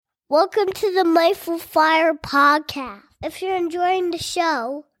Welcome to the Mindful Fire podcast. If you're enjoying the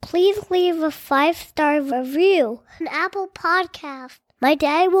show, please leave a 5-star review on Apple Podcast. My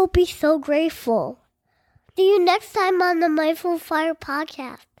dad will be so grateful. See you next time on the Mindful Fire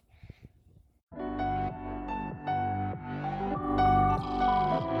podcast.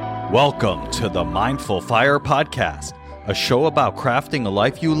 Welcome to the Mindful Fire podcast, a show about crafting a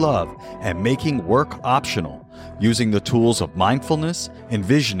life you love and making work optional, using the tools of mindfulness,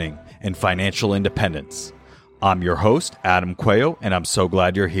 envisioning, and financial independence. I'm your host, Adam Cuello, and I'm so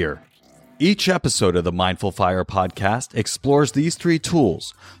glad you're here. Each episode of the Mindful Fire podcast explores these 3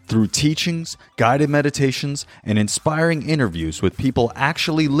 tools through teachings, guided meditations, and inspiring interviews with people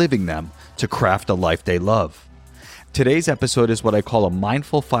actually living them to craft a life they love. Today's episode is what I call a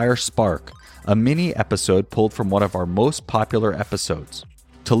Mindful Fire Spark, a mini episode pulled from one of our most popular episodes.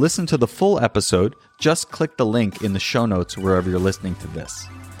 To listen to the full episode, just click the link in the show notes wherever you're listening to this.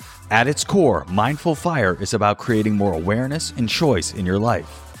 At its core, Mindful Fire is about creating more awareness and choice in your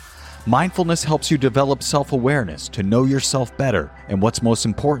life. Mindfulness helps you develop self-awareness to know yourself better and what's most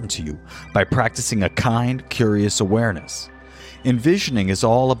important to you by practicing a kind, curious awareness. Envisioning is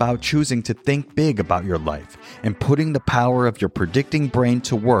all about choosing to think big about your life and putting the power of your predicting brain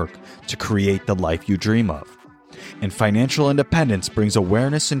to work to create the life you dream of. And financial independence brings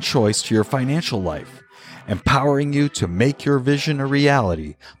awareness and choice to your financial life, empowering you to make your vision a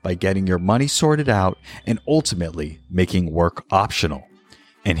reality by getting your money sorted out and ultimately making work optional.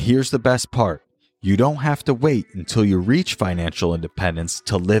 And here's the best part. You don't have to wait until you reach financial independence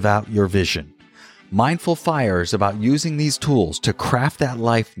to live out your vision. Mindful Fire is about using these tools to craft that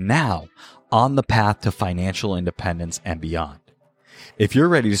life now on the path to financial independence and beyond. If you're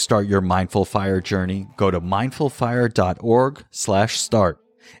ready to start your Mindful Fire journey, go to mindfulfire.org/start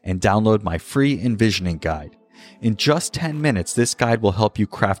and download my free envisioning guide. In just 10 minutes, this guide will help you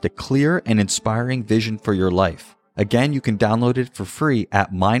craft a clear and inspiring vision for your life. Again, you can download it for free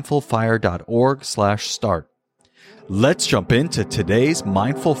at mindfulfire.org/start. Let's jump into today's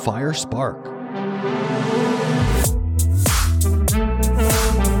Mindful Fire Spark.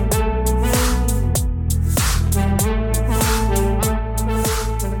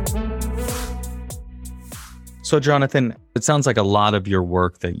 So, Jonathan, it sounds like a lot of your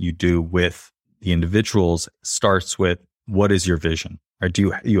work that you do with the individuals starts with what is your vision? Or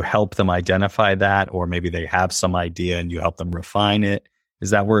do you help them identify that, or maybe they have some idea and you help them refine it?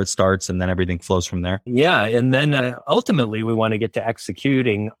 Is that where it starts and then everything flows from there? Yeah. And then ultimately, we want to get to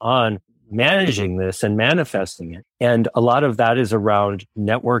executing on managing this and manifesting it. And a lot of that is around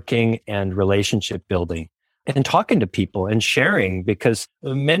networking and relationship building and talking to people and sharing, because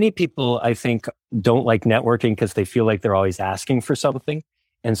many people, I think, don't like networking because they feel like they're always asking for something.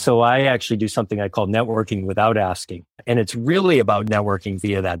 And so I actually do something I call networking without asking. And it's really about networking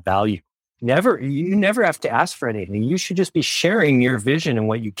via that value. You never have to ask for anything. You should just be sharing your vision and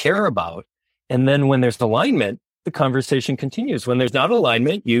what you care about. And then when there's alignment, the conversation continues. When there's not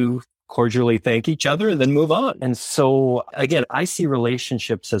alignment, you cordially thank each other and then move on. And so again, I see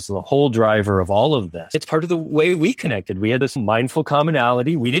relationships as the whole driver of all of this. It's part of the way we connected. We had this mindful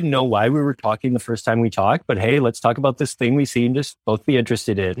commonality. We didn't know why we were talking the first time we talked, but hey, let's talk about this thing we seem to both be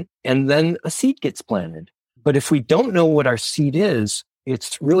interested in. And then a seed gets planted. But if we don't know what our seed is,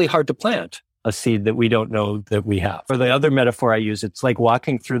 it's really hard to plant a seed that we don't know that we have. For the other metaphor I use, it's like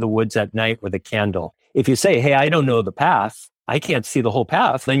walking through the woods at night with a candle. If you say, hey, I don't know the path, I can't see the whole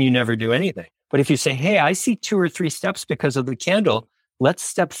path, then you never do anything. But if you say, hey, I see 2 or 3 steps because of the candle, let's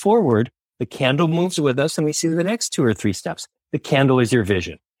step forward. The candle moves with us and we see the next 2 or 3 steps. The candle is your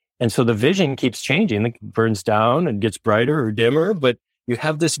vision. And so the vision keeps changing. It burns down and gets brighter or dimmer, but you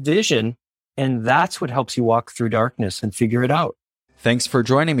have this vision, and that's what helps you walk through darkness and figure it out. Thanks for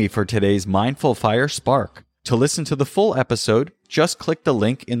joining me for today's Mindful Fire Spark. To listen to the full episode, just click the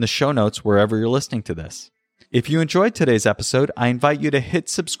link in the show notes wherever you're listening to this. If you enjoyed today's episode, I invite you to hit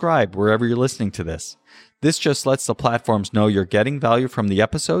subscribe wherever you're listening to this. This just lets the platforms know you're getting value from the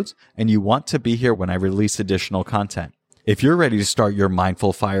episodes and you want to be here when I release additional content. If you're ready to start your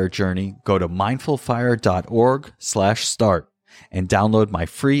Mindful Fire journey, go to mindfulfire.org/start and download my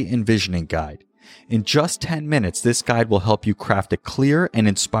free envisioning guide. In just 10 minutes, this guide will help you craft a clear and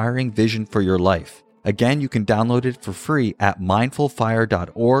inspiring vision for your life. Again, you can download it for free at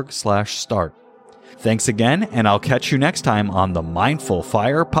mindfulfire.org/start. Thanks again, and I'll catch you next time on the Mindful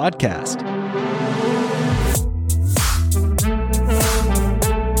Fire podcast.